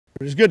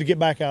It's good to get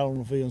back out on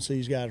the field and see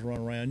these guys run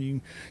around.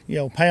 You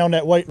can, pound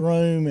that weight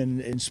room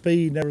and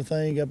speed and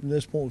everything. Up to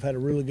this point, we've had a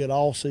really good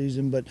all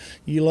season, but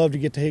you love to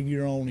get the hig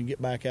your own and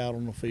get back out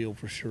on the field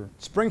for sure.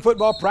 Spring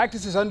football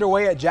practice is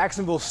underway at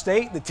Jacksonville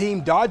State. The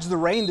team dodged the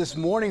rain this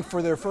morning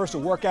for their first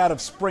workout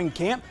of spring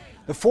camp.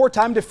 The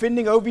four-time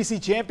defending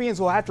OVC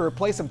champions will have to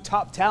replace some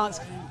top talents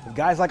with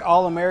guys like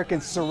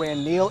All-Americans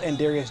Saran Neal and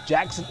Darius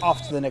Jackson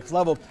off to the next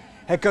level.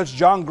 Head coach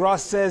John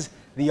Gross says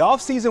the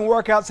off-season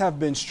workouts have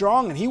been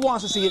strong, and he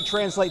wants to see it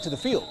translate to the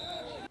field.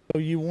 So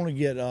you want to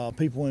get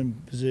people in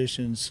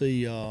position,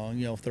 see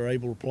if they're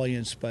able to play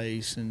in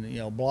space,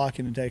 and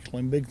blocking and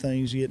tackling, big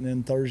things. Getting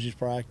in Thursday's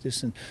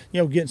practice, and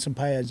getting some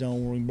pads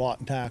on where we can block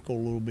and tackle a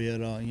little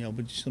bit.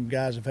 But some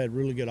guys have had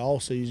really good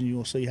all season. You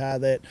will see how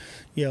that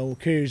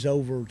carries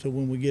over to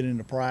when we get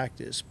into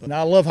practice. But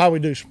I love how we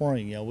do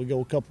spring. We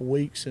go a couple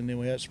weeks, and then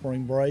we have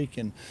spring break,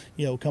 and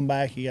come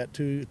back. You got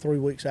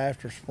 2-3 weeks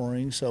after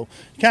spring, so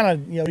kind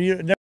of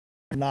you're never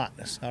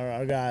monotonous.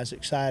 Our guys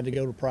excited to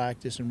go to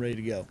practice and ready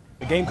to go.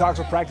 The Gamecocks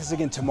will practice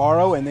again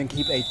tomorrow and then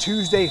keep a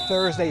Tuesday,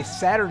 Thursday,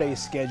 Saturday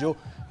schedule.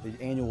 The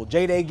annual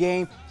J-Day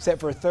game set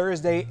for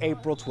Thursday,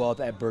 April 12th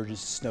at Burgess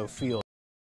Snow Field.